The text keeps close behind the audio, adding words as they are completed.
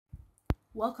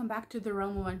Welcome back to the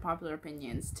realm of unpopular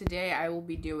opinions. Today I will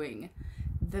be doing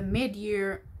the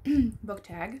mid-year book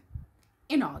tag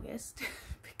in August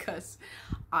because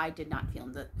I did not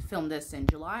film this in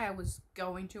July. I was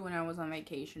going to when I was on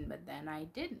vacation, but then I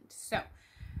didn't. So,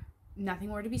 nothing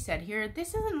more to be said here.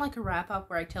 This isn't like a wrap-up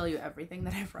where I tell you everything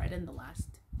that I've read in the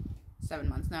last 7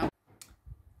 months now.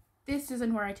 This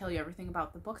isn't where I tell you everything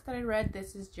about the books that I read.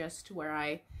 This is just where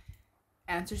I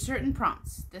answer certain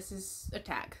prompts. This is a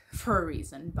tag for a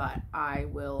reason, but I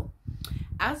will,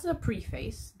 as a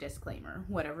preface, disclaimer,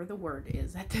 whatever the word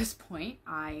is at this point,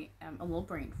 I am a little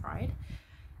brain fried.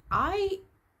 I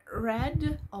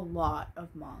read a lot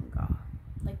of manga.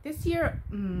 Like this year,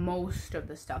 most of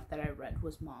the stuff that I read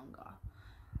was manga.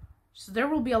 So there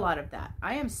will be a lot of that.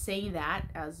 I am saying that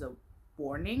as a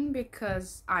warning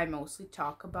because I mostly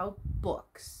talk about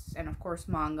books, and of course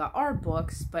manga are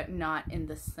books, but not in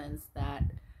the sense that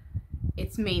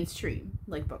it's mainstream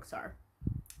like books are.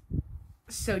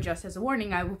 So just as a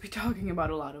warning, I will be talking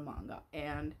about a lot of manga,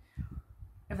 and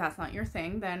if that's not your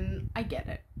thing, then I get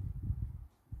it.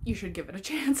 You should give it a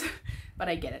chance. But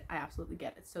I get it. I absolutely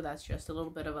get it. So that's just a little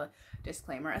bit of a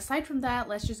disclaimer. Aside from that,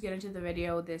 let's just get into the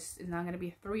video. This is not going to be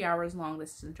 3 hours long.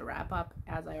 This isn't a wrap up,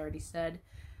 as I already said.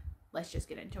 Let's just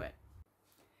get into it.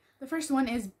 The first one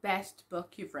is best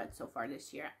book you've read so far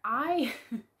this year. I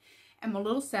am a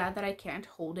little sad that I can't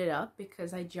hold it up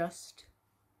because I just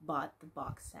bought the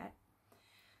box set.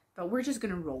 But we're just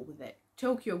gonna roll with it.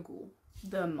 Tokyo Ghoul,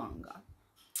 the manga.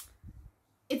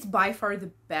 It's by far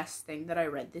the best thing that I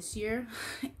read this year.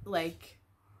 Like,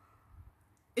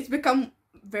 it's become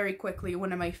very quickly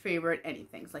one of my favorite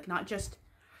anythings. Like, not just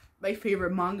my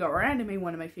favorite manga or anime,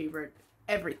 one of my favorite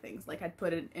everything's. Like, I'd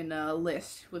put it in a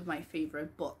list with my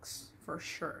favorite books for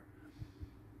sure.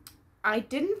 I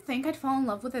didn't think I'd fall in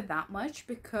love with it that much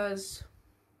because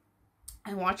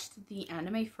I watched the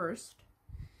anime first,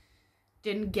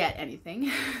 didn't get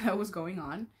anything that was going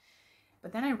on,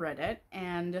 but then I read it,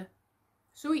 and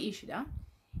Sui Ishida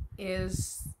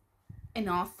is an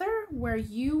author where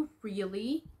you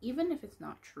really, even if it's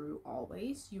not true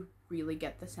always, you really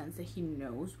get the sense that he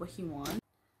knows what he wants.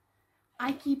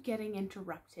 I keep getting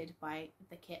interrupted by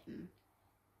the kitten.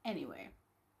 Anyway,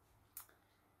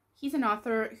 he's an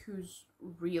author who's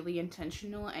really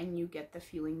intentional, and you get the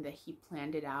feeling that he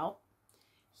planned it out.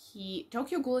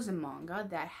 Tokyo Ghoul is a manga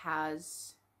that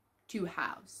has 2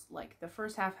 halves. Like, the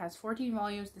first half has 14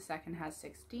 volumes, the second has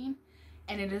 16,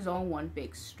 and it is all one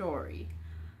big story.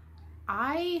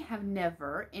 I have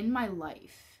never in my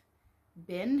life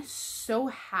been so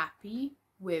happy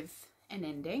with an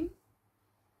ending,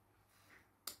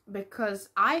 because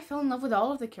I fell in love with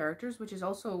all of the characters, which is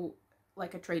also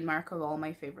like a trademark of all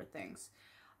my favorite things.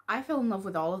 I fell in love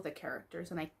with all of the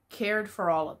characters, and I cared for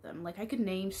all of them. Like, I could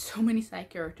name so many side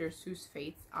characters whose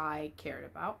fates I cared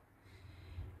about.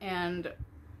 And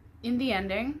in the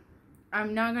ending,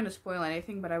 I'm not going to spoil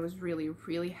anything, but I was really,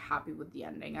 really happy with the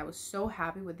ending. I was so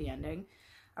happy with the ending.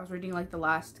 I was reading like the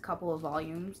last couple of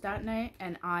volumes that night,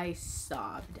 and I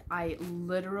sobbed. I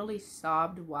literally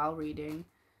sobbed while reading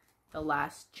the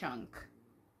last chunk.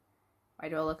 Why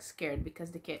do I look scared?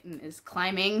 Because the kitten is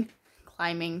climbing.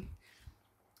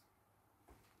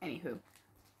 Anywho,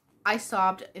 I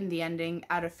sobbed in the ending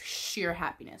out of sheer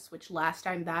happiness, which last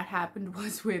time that happened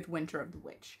was with Winter of the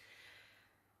Witch.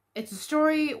 It's a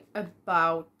story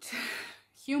about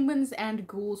humans and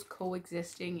ghouls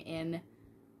coexisting in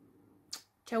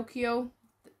Tokyo.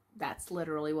 That's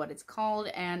literally what it's called,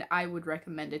 and I would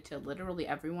recommend it to literally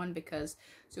everyone because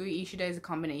Sui Ishida is a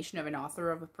combination of an author,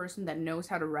 of a person that knows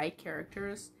how to write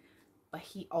characters, but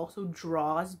he also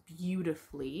draws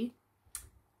beautifully.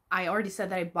 I already said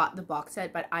that I bought the box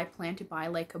set, but I plan to buy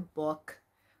like a book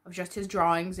of just his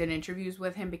drawings and interviews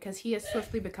with him because he has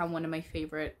swiftly become one of my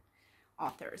favorite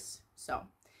authors. So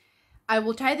I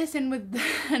will tie this in with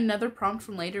another prompt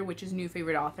from later, which is new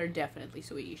favorite author, definitely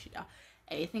Sui Ishida.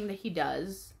 Anything that he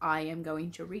does, I am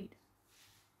going to read.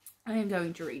 I am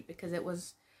going to read because it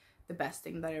was the best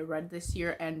thing that I read this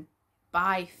year, and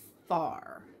by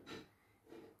far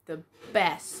the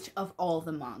best of all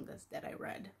the mangas that I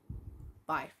read.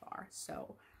 By far.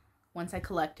 So once I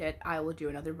collect it, I will do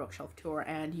another bookshelf tour,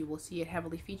 and you will see it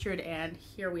heavily featured. And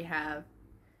here we have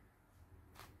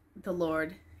the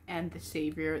Lord and the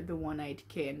Savior, the One-Eyed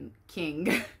King,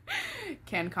 Ken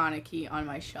Kaneki, on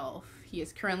my shelf. He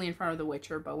is currently in front of The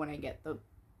Witcher, but when I get the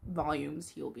volumes,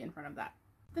 he will be in front of that.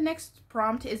 The next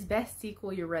prompt is best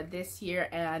sequel you read this year,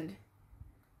 and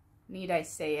need I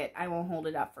say it, I won't hold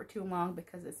it up for too long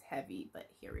because it's heavy, but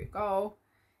here we go.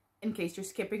 In case you're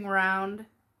skipping around,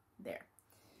 there.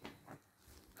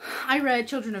 I read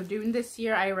Children of Dune this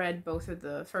year. I read both of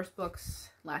the first books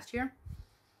last year.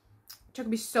 took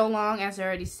me so long, as I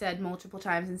already said multiple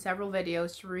times in several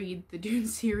videos, to read the Dune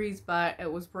series, but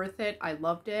it was worth it. I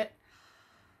loved it.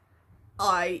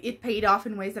 It paid off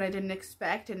in ways that I didn't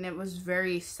expect, and it was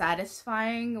very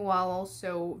satisfying while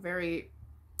also very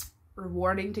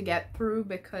rewarding to get through,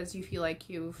 because you feel like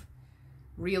you've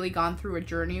really gone through a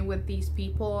journey with these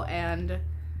people, and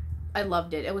I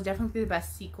loved it. It was definitely the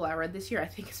best sequel I read this year. I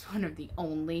think it's one of the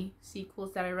only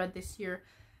sequels that I read this year,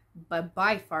 but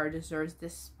by far deserves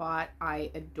this spot.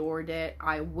 I adored it.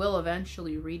 I will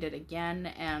eventually read it again,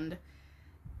 and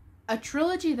a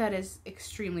trilogy that is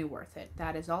extremely worth it.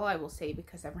 That is all I will say,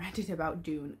 because I've ranted about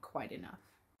Dune quite enough.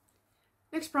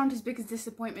 Next prompt is biggest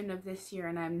disappointment of this year,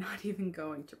 and I'm not even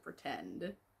going to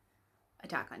pretend.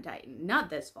 Attack on Titan. Not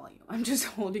this volume. I'm just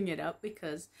holding it up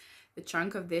because the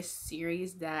chunk of this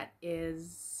series that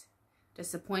is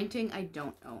disappointing I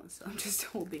don't own, so I'm just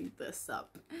holding this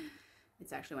up.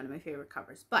 It's actually one of my favorite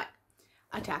covers. But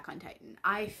Attack on Titan.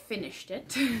 I finished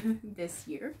it this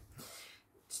year.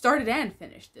 Started and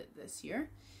finished it this year.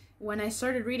 When I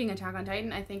started reading Attack on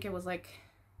Titan, I think it was like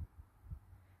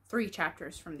 3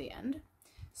 chapters from the end.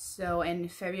 So in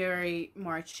February,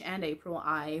 March, and April,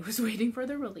 I was waiting for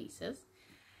the releases,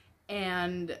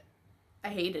 and I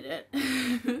hated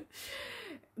it.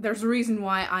 There's a reason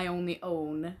why I only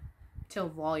own till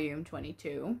volume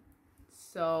 22.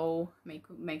 So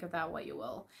make of that what you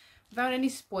will. Without any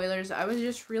spoilers, I was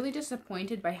just really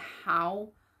disappointed by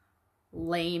how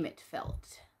lame it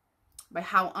felt. By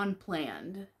how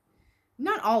unplanned.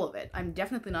 Not all of it. I'm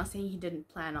definitely not saying he didn't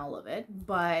plan all of it,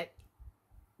 but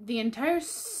the entire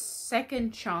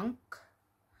second chunk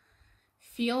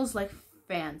feels like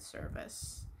fan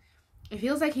service. It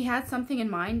feels like he had something in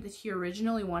mind that he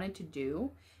originally wanted to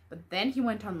do, but then he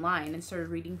went online and started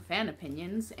reading fan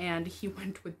opinions, and he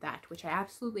went with that, which I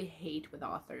absolutely hate with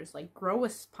authors. Like, grow a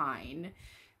spine.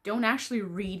 Don't actually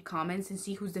read comments and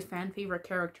see who's the fan favorite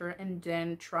character and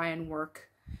then try and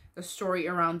work the story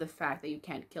around the fact that you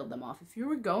can't kill them off. If you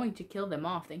were going to kill them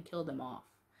off, then kill them off.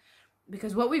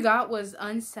 Because what we got was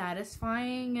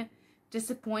unsatisfying,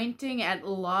 disappointing, at a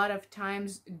lot of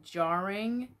times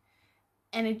jarring,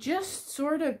 and it just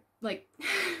sort of, like,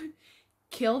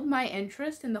 killed my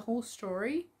interest in the whole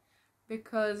story,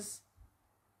 because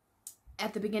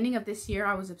at the beginning of this year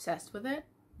I was obsessed with it,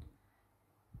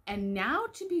 and now,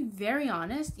 to be very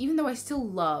honest, even though I still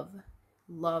love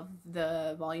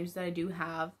the volumes that I do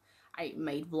have, I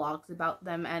made vlogs about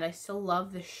them, and I still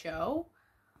love the show,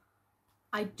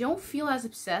 I don't feel as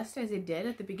obsessed as I did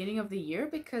at the beginning of the year,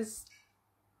 because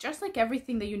just like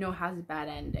everything that you know has a bad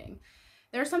ending,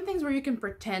 there are some things where you can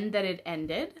pretend that it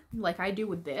ended, like I do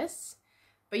with this,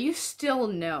 but you still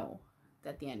know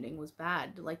that the ending was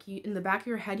bad. Like, in the back of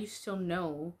your head, you still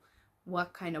know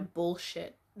what kind of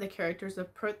bullshit the characters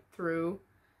have put through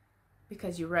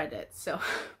because you read it. So,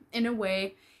 in a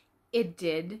way, it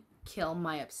did kill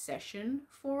my obsession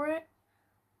for it,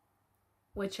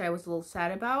 which I was a little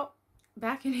sad about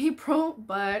back in April,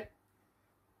 but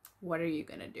what are you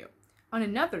gonna do? On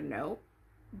another note,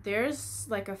 there's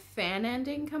like a fan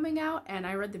ending coming out, and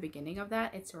I read the beginning of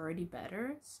that. It's already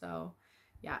better. So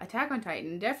yeah, Attack on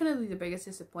Titan, definitely the biggest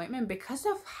disappointment because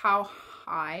of how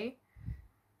high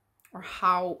or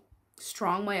how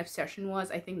strong my obsession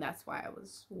was. I think that's why I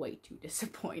was way too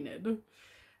disappointed.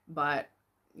 But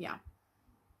yeah.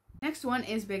 Next one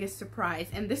is biggest surprise,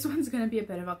 and this one's gonna be a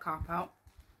bit of a cop-out.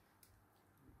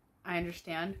 I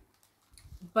understand,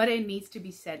 but it needs to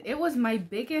be said. It was my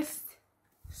biggest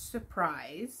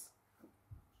surprise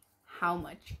how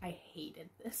much I hated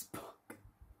this book.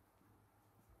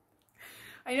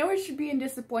 I know it should be in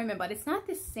disappointment, but it's not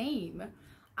the same.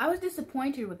 I was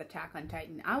disappointed with Attack on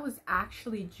Titan. I was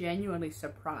actually genuinely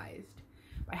surprised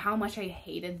by how much I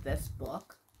hated this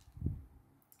book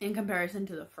in comparison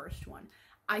to the first one.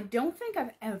 I don't think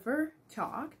I've ever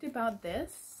talked about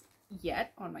this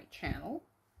yet on my channel.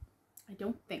 I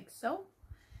don't think so.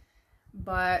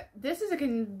 But this is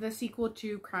the sequel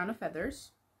to Crown of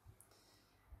Feathers,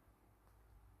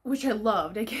 which I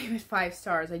loved. I gave it 5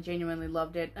 stars. I genuinely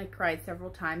loved it. I cried several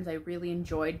times. I really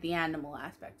enjoyed the animal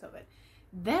aspects of it.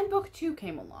 Then book 2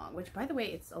 came along, which, by the way,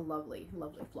 it's a lovely,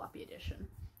 lovely floppy edition.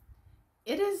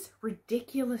 It is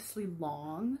ridiculously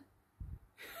long,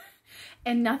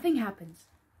 and nothing happens.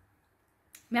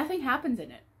 Nothing happens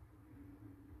in it.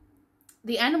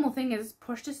 The animal thing is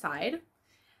pushed aside.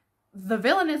 The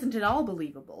villain isn't at all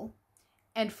believable.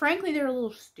 And frankly, they're a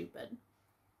little stupid.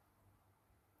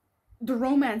 The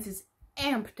romance is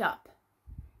amped up.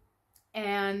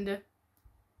 And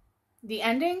the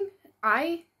ending,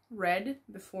 I read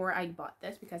before I bought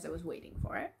this because I was waiting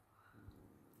for it.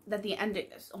 that the ending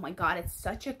is, oh my god, it's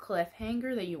such a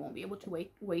cliffhanger that you won't be able to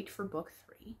wait for book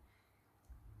 3.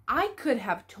 I could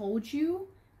have told you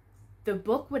the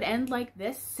book would end like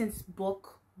this since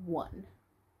book 1.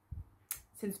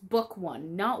 Since book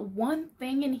 1. Not one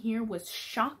thing in here was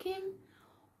shocking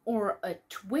or a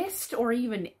twist or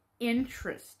even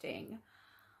interesting.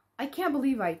 I can't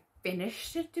believe I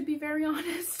finished it, to be very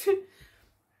honest.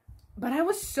 But I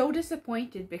was so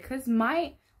disappointed because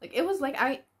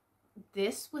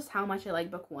this was how much I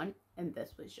liked book 1 and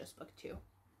this was just book 2.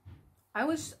 I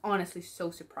was honestly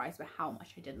so surprised by how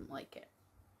much I didn't like it.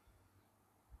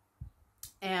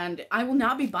 And I will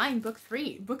not be buying book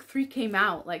 3. Book 3 came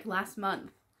out like last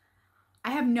month.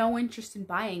 I have no interest in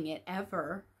buying it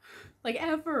ever. Like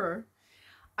ever.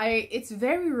 It's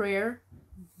very rare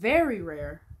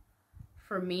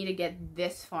for me to get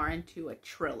this far into a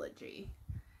trilogy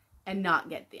and not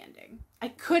get the ending. I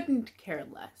couldn't care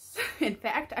less. In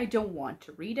fact, I don't want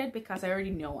to read it because I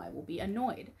already know I will be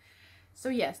annoyed. So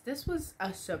yes, this was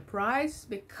a surprise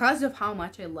because of how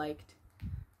much I liked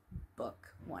book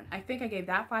 1. I think I gave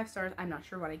that 5 stars. I'm not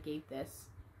sure what I gave this.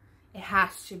 It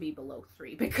has to be below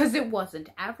 3 because it wasn't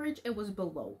average. It was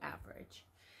below average.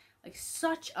 Like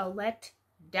such a let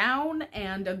down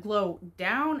and a glow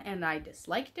down, and I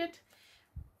disliked it.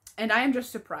 And I am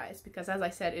just surprised because, as I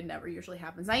said, it never usually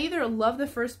happens. I either love the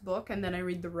first book and then I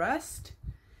read the rest,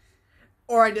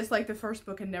 or I dislike the first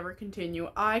book and never continue.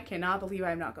 I cannot believe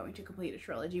I'm not going to complete a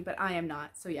trilogy, but I am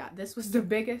not. So yeah, this was the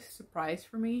biggest surprise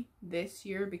for me this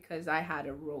year because I had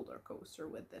a roller coaster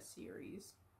with this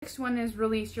series. Next one is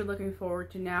release you're looking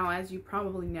forward to now. As you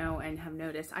probably know and have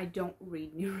noticed, I don't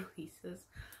read new releases.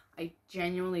 I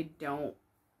genuinely don't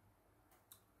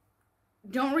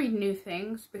read new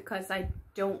things because I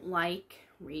don't like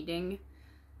reading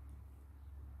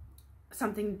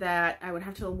something that I would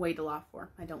have to wait a lot for.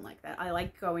 I don't like that. I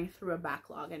like going through a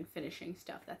backlog and finishing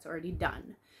stuff that's already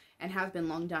done and has been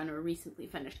long done or recently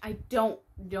finished. I don't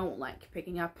like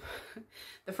picking up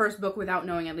the first book without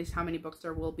knowing at least how many books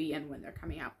there will be and when they're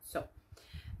coming out. So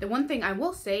the one thing I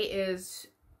will say is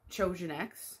Shoujo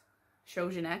X.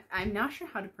 I'm not sure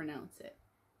how to pronounce it.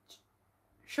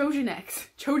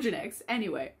 Shoujo X.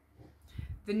 Anyway,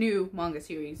 the new manga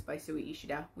series by Sui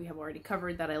Ishida. We have already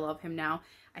covered that. I love him now.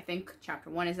 I think chapter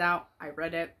 1 is out. I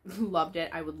read it, loved it.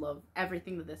 I would love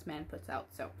everything that this man puts out.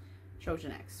 So,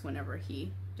 Shoujo X whenever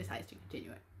he decides to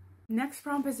continue it. Next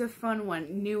prompt is a fun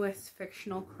one. Newest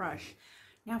fictional crush.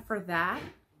 Now for that,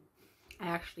 I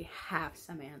actually have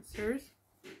some answers.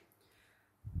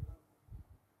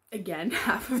 Again,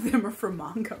 half of them are from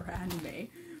manga or anime.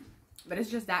 But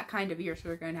it's just that kind of year, so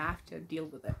we're going to have to deal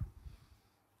with it.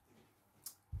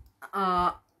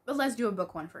 But let's do a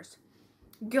book one first.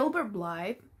 Gilbert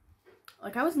Blythe.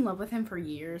 Like, I was in love with him for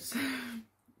years.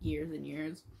 Years and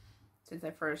years. Since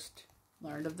I first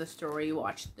learned of the story,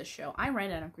 watched the show. I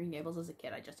read Anne of Green Gables as a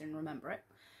kid. I just didn't remember it.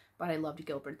 But I loved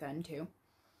Gilbert then, too.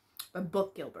 But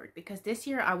book Gilbert. Because this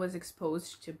year I was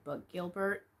exposed to book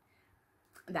Gilbert.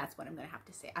 That's what I'm going to have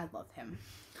to say. I love him.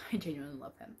 I genuinely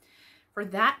love him. For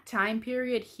that time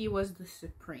period, he was the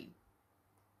supreme.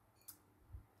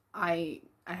 I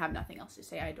have nothing else to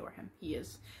say. I adore him. He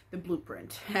is the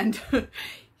blueprint. And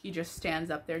he just stands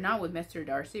up there. Not with Mr.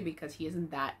 Darcy because he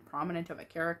isn't that prominent of a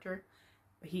character.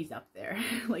 But he's up there.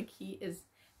 Like, he is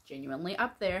genuinely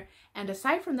up there. And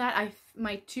aside from that,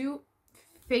 my 2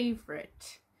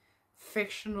 favorite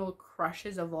fictional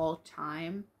crushes of all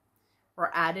time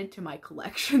were added to my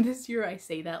collection this year. I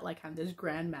say that like I'm this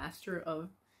grandmaster of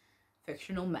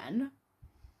fictional men.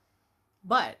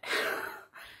 But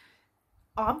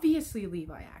obviously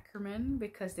Levi Ackerman,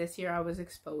 because this year I was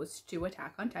exposed to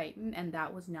Attack on Titan and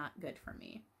that was not good for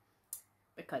me.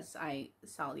 Because I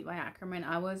saw Levi Ackerman,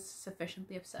 I was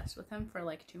sufficiently obsessed with him for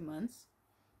like 2 months.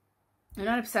 I'm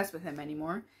not obsessed with him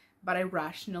anymore, but I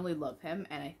rationally love him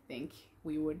and I think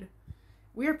we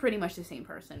are pretty much the same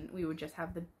person. We would just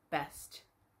have the best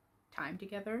time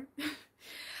together.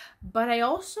 But I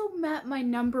also met my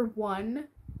number 1,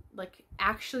 like,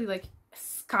 actually, like,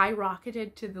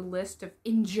 skyrocketed to the list of,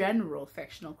 in general,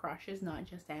 fictional crushes, not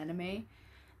just anime.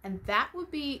 And that would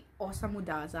be Osamu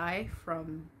Dazai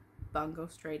from Bungo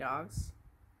Stray Dogs.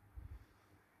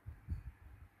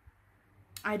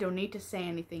 I don't need to say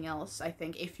anything else. I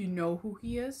think if you know who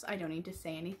he is, I don't need to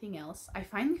say anything else. I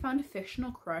finally found a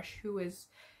fictional crush who is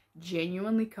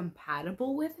genuinely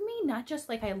compatible with me. Not just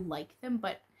like I like them,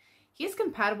 but he is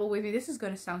compatible with me. This is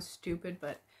going to sound stupid,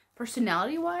 but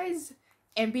personality-wise,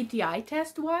 MBTI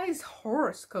test-wise,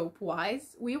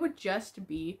 horoscope-wise, we would just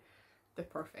be the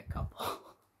perfect couple.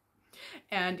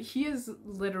 And he is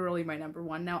literally my number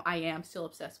 1 now. I am still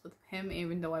obsessed with him,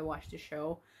 even though I watched the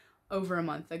show over a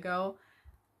month ago,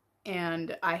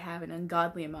 and I have an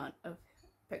ungodly amount of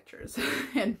pictures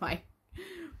in my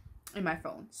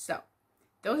phone. So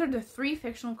those are the 3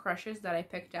 fictional crushes that I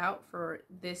picked out for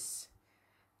this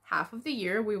half of the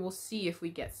year. We will see if we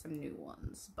get some new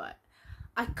ones, but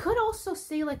I could also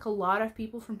say like a lot of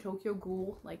people from Tokyo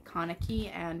Ghoul, like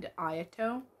Kaneki and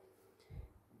Ayato,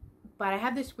 but I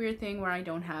have this weird thing where I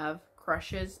don't have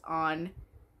crushes on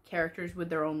characters with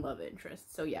their own love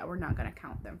interests. So yeah, we're not gonna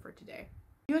count them for today.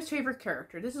 Newest favorite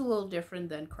character. This is a little different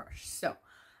than crush. So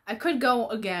I could go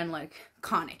again like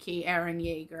Kaneki, Eren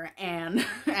Yeager,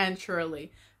 and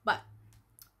Shirley, but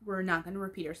we're not gonna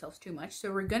repeat ourselves too much.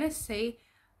 So we're gonna say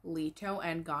Leto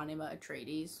and Ganima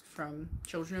Atreides from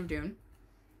Children of Dune.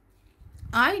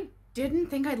 I didn't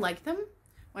think I'd like them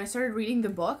when I started reading the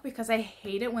book because I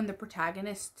hate it when the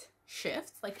protagonist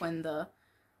shifts, like when the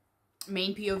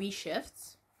main POV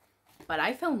shifts. But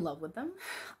I fell in love with them.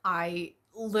 I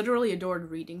literally adored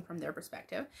reading from their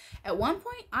perspective. At one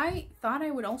point, I thought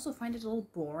I would also find it a little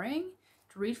boring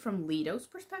to read from Leto's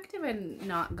perspective and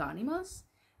not Ganima's,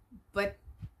 but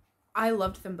I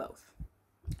loved them both.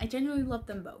 I genuinely loved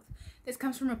them both. This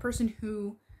comes from a person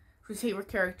whose favorite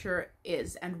character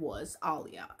is and was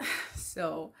Alia.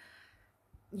 So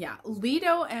yeah,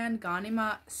 Leto and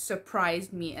Ganima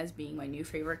surprised me as being my new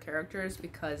favorite characters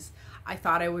because I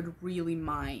thought I would really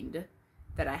mind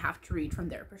that I have to read from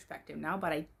their perspective now,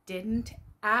 but I didn't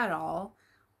at all.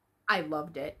 I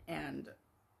loved it, and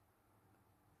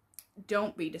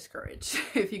don't be discouraged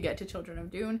if you get to Children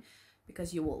of Dune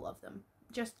because you will love them.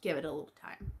 Just give it a little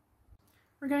time.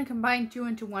 We're going to combine 2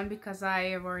 into 1 because I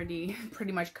have already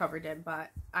pretty much covered it,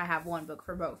 but I have one book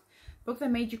for both. Book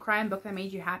that made you cry and book that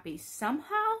made you happy.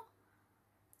 Somehow,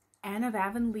 Anne of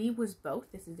Avonlea was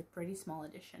both. This is a pretty small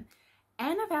edition.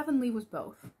 Anne of Avonlea was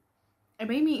both. It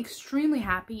made me extremely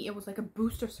happy. It was like a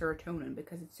boost of serotonin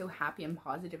because it's so happy and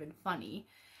positive and funny.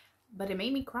 But it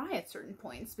made me cry at certain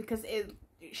points because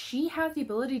she has the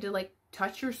ability to like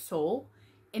touch your soul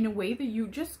in a way that you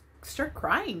just start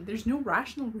crying. There's no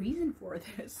rational reason for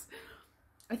this.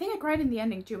 I think I cried in the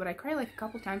ending too, but I cried like a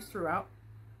couple times throughout.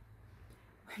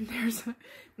 When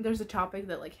there's a topic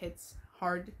that like hits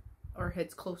hard or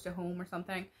hits close to home or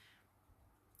something.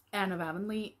 Anne of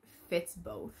Avonlea fits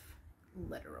both,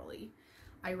 literally.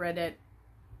 I read it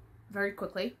very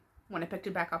quickly when I picked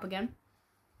it back up again.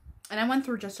 And I went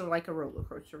through just like a roller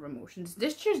coaster of emotions.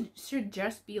 This should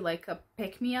just be like a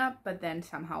pick-me-up, but then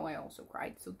somehow I also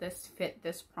cried. So this fit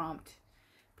this prompt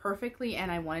perfectly,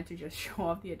 and I wanted to just show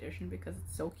off the edition because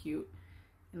it's so cute.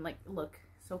 And like, look,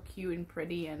 so cute and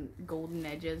pretty and golden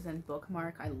edges and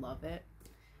bookmark. I love it.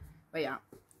 But yeah,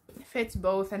 it fits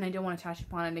both, and I don't want to touch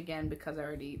upon it again because I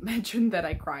already mentioned that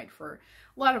I cried for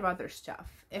a lot of other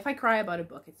stuff. If I cry about a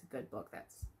book, it's a good book.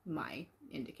 That's my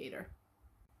indicator.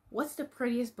 What's the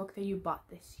prettiest book that you bought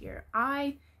this year?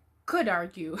 I could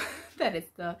argue that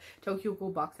it's the Tokyo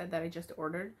Ghoul box set that I just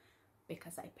ordered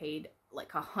because I paid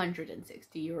like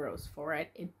 160 euros for it.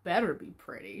 It better be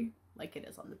pretty like it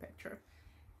is on the picture.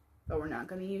 But we're not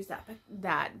going to use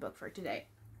that book for today.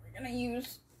 We're going to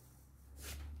use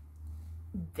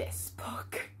this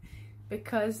book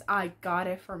because I got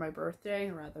it for my birthday,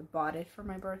 or rather bought it for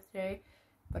my birthday.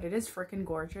 But it is freaking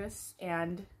gorgeous,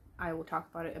 and I will talk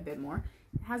about it a bit more.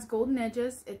 It has golden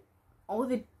edges. All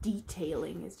the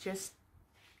detailing is just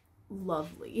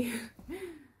lovely.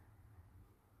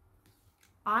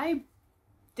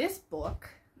 This book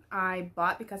I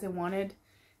bought because I wanted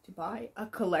to buy a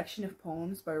collection of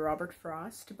poems by Robert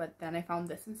Frost, but then I found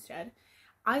this instead.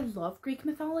 I love Greek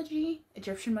mythology.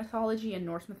 Egyptian mythology and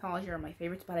Norse mythology are my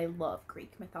favorites, but I love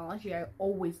Greek mythology. I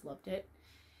always loved it.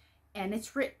 And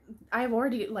it's written, I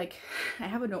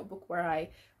have a notebook where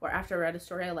after I read a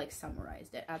story, I like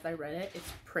summarized it as I read it.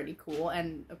 It's pretty cool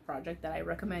and a project that I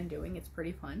recommend doing. It's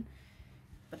pretty fun.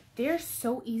 But they're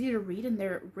so easy to read, and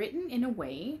they're written in a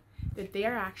way that they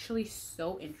are actually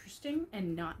so interesting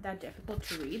and not that difficult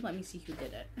to read. Let me see who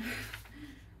did it.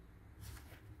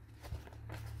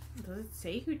 Does it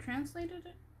say who translated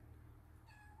it?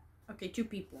 Okay, 2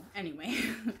 people. Anyway.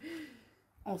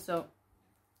 Also,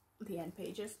 the end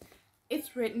pages.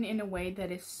 It's written in a way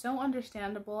that is so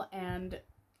understandable and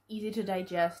easy to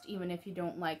digest, even if you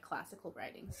don't like classical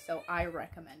writing. So I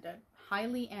recommend it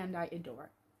highly, and I adore it.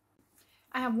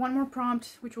 I have one more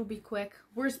prompt, which will be quick.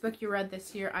 Worst book you read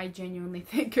this year? I genuinely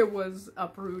think it was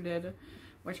Uprooted,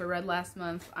 which I read last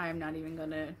month. I'm not even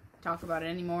going to talk about it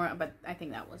anymore, but I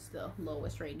think that was the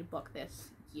lowest rated book this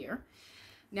year.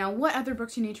 Now, what other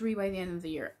books you need to read by the end of the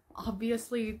year?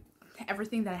 Obviously,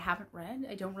 everything that I haven't read.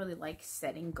 I don't really like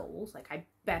setting goals. Like, I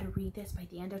better read this by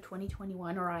the end of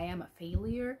 2021 or I am a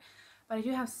failure. but I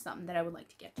do have some that I would like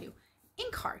to get to.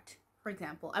 Inkheart, for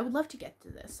example, I would love to get to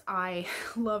this. I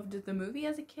loved the movie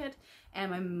as a kid,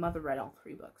 and my mother read all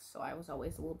 3 books, so I was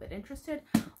always a little bit interested.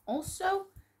 Also,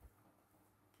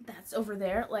 that's over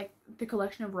there, like the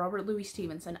collection of Robert Louis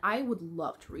Stevenson. I would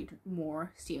love to read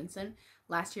more Stevenson.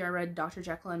 Last year I read Dr.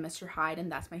 Jekyll and Mr. Hyde, and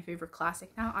that's my favorite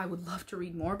classic now. I would love to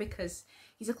read more because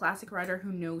he's a classic writer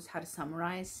who knows how to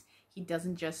summarize. He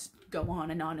doesn't just go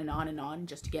on and on and on and on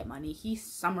just to get money. He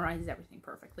summarizes everything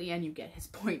perfectly, and you get his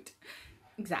point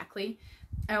exactly.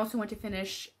 I also want to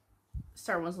finish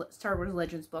Star Wars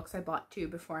Legends books. I bought 2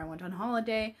 before I went on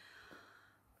holiday.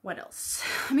 What else?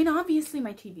 I mean, obviously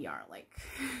my TBR, like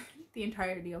the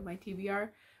entirety of my TBR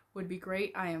would be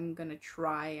great. I am gonna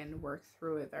try and work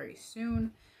through it very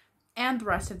soon. And the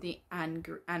rest of the Anne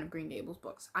of Green Gables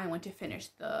books. I want to finish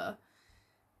the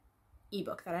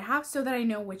ebook that I have so that I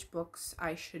know which books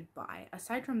I should buy.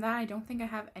 Aside from that, I don't think I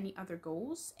have any other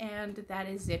goals, and that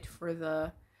is it for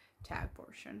the tag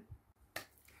portion.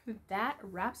 That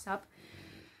wraps up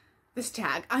this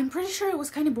tag. I'm pretty sure it was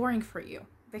kind of boring for you,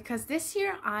 because this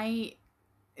year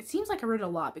it seems like I read a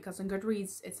lot, because on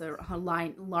Goodreads it's a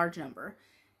high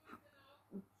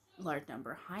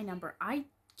number. I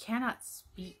cannot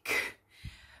speak,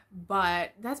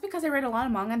 but that's because I read a lot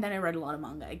of manga, and then I read a lot of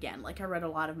manga again. Like, I read a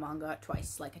lot of manga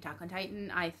twice, like Attack on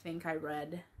Titan. I think I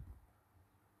read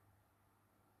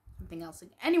something else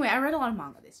again. Anyway, I read a lot of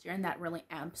manga this year, and that really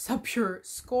amps up your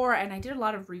score. And I did a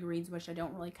lot of rereads, which I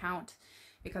don't really count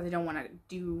because I don't want to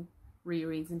do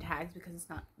rereads and tags because it's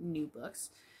not new books.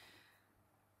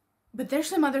 But there's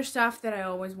some other stuff that I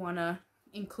always want to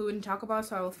include and talk about,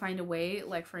 so I will find a way.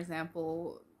 Like, for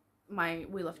example, my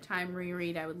Wheel of Time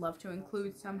reread I would love to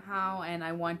include somehow, and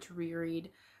I want to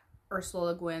reread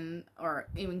Ursula Le Guin, or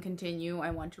even continue.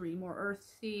 I want to read more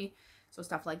Earthsea, so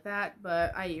stuff like that,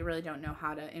 but I really don't know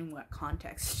how to, in what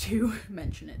context to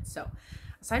mention it. So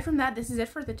aside from that, this is it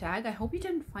for the tag. I hope you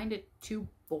didn't find it too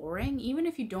boring. Even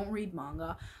if you don't read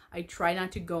manga, I try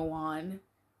not to go on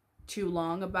too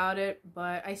long about it,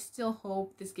 but I still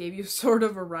hope this gave you sort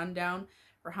of a rundown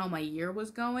for how my year was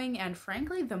going. And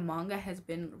frankly, the manga has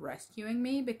been rescuing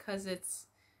me because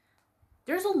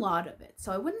there's a lot of it.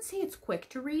 So I wouldn't say it's quick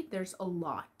to read. There's a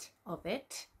lot of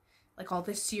it. Like, all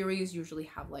this series usually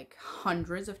have like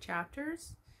hundreds of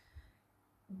chapters,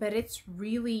 but it's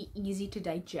really easy to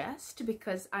digest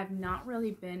because I've not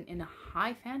really been in a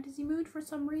high fantasy mood for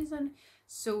some reason.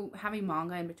 So having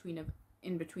manga in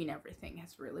between everything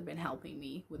has really been helping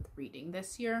me with reading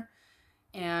this year.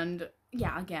 And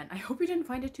yeah, again, I hope you didn't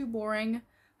find it too boring.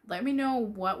 Let me know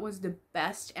what was the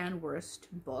best and worst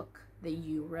book that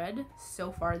you read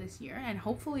so far this year, and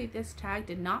hopefully this tag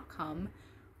did not come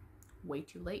way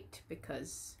too late,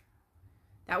 because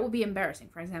that would be embarrassing,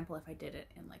 for example, if I did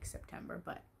it in like September.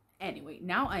 But anyway,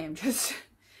 now I am just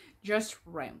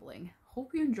rambling.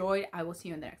 Hope you enjoyed. I will see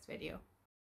you in the next video.